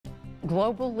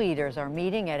Global leaders are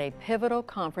meeting at a pivotal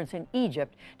conference in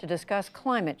Egypt to discuss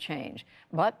climate change.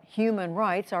 But human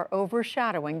rights are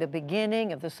overshadowing the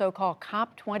beginning of the so-called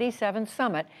COP27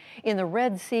 summit in the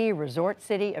Red Sea resort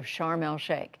city of Sharm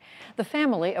el-Sheikh. The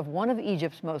family of one of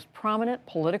Egypt's most prominent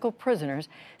political prisoners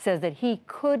says that he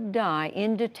could die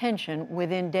in detention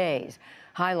within days,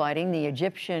 highlighting the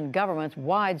Egyptian government's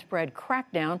widespread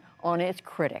crackdown on its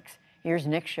critics. Here's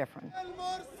Nick Schifrin.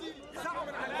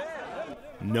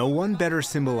 No one better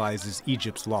symbolizes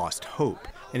Egypt's lost hope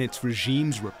and its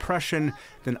regime's repression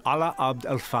than Alaa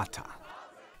Abdel-Fattah.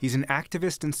 He's an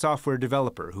activist and software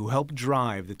developer who helped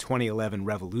drive the 2011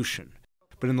 revolution.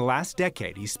 But in the last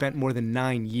decade, he spent more than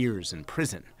 9 years in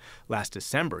prison. Last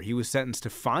December, he was sentenced to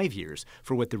 5 years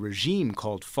for what the regime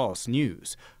called false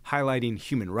news, highlighting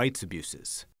human rights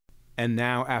abuses. And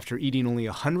now, after eating only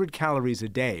 100 calories a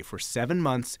day for 7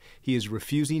 months, he is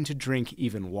refusing to drink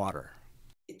even water.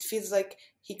 It feels like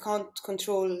he can't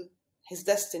control his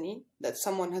destiny, that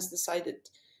someone has decided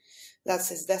that's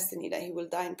his destiny, that he will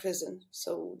die in prison.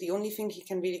 So the only thing he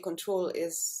can really control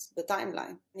is the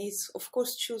timeline. And he's, of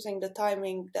course, choosing the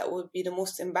timing that would be the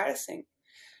most embarrassing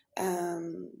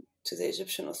to the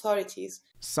Egyptian authorities.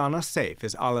 Sana Saif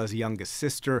is Alaa's youngest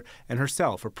sister and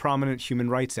herself a prominent human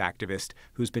rights activist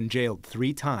who's been jailed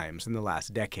 3 times in the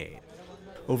last decade.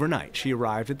 Overnight, she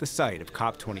arrived at the site of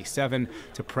COP27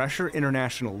 to pressure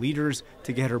international leaders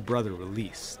to get her brother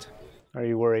released. Are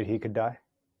you worried he could die?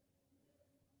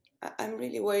 I'm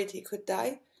really worried he could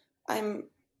die.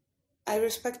 I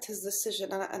respect his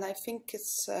decision, and I think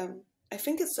it's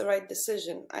the right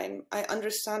decision. I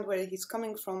understand where he's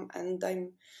coming from, and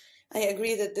I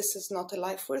agree that this is not a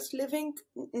life worth living,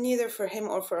 neither for him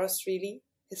or for us, really,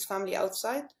 his family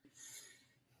outside.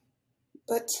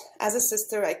 But as a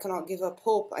sister, I cannot give up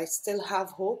hope. I still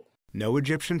have hope. No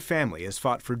Egyptian family has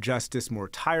fought for justice more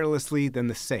tirelessly than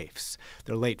the Saifs.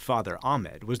 Their late father,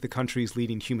 Ahmed, was the country's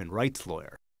leading human rights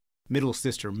lawyer. Middle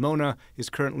sister Mona is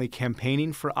currently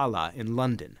campaigning for Alaa in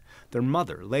London. Their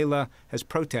mother, Layla, has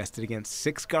protested against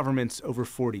 6 governments over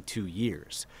 42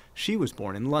 years. She was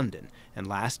born in London, and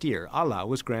last year, Alaa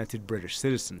was granted British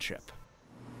citizenship.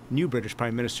 New British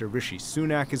Prime Minister Rishi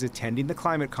Sunak is attending the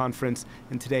climate conference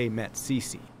and today met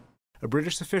Sisi. A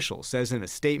British official says in a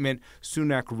statement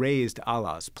Sunak raised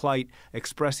Alaa's plight,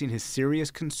 expressing his serious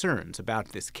concerns about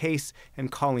this case and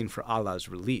calling for Alaa's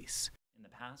release.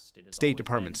 State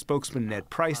Department spokesman Ned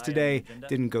Price today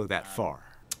didn't go that far.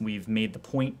 We've made the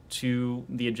point to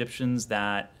the Egyptians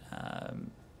that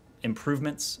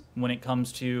improvements when it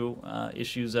comes to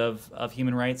issues of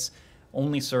human rights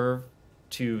only serve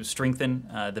to strengthen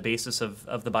the basis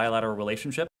of the bilateral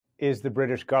relationship. Is the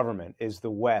British government, is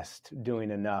the West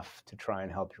doing enough to try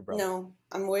and help your brother? No,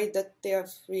 I'm worried that they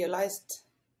have realized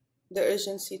the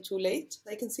urgency too late.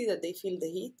 I can see that they feel the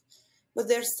heat, but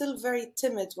they're still very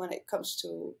timid when it comes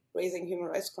to raising human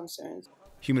rights concerns.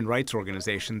 Human rights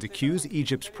organizations accuse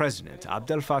Egypt's president,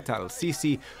 Abdel-Fattah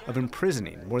al-Sisi, of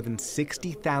imprisoning more than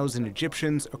 60,000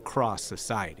 Egyptians across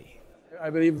society. I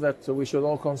believe that we should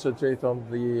all concentrate on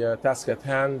the task at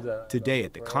hand. Today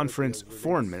at the conference,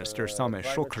 Foreign Minister Sameh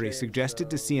Shoukry suggested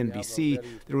to CNBC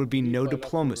there would be no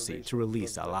diplomacy to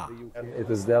release Alaa. It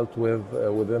is dealt with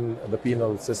within the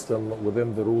penal system,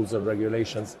 within the rules and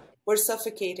regulations. We're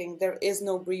suffocating. There is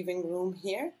no breathing room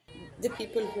here. The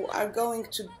people who are going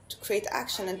to create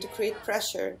action and to create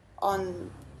pressure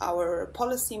on our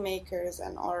policymakers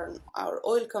and our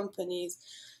oil companies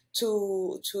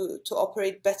to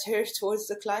operate better towards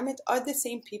the climate are the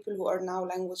same people who are now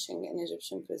languishing in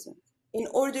Egyptian prisons. In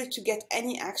order to get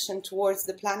any action towards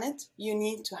the planet, you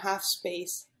need to have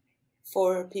space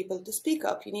for people to speak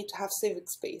up. You need to have civic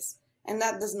space, and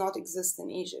that does not exist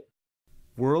in Egypt.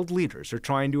 World leaders are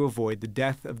trying to avoid the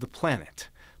death of the planet,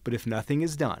 but if nothing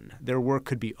is done, their work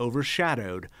could be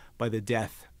overshadowed by the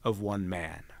death of one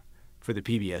man. For the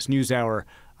PBS NewsHour,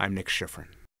 I'm Nick Schifrin.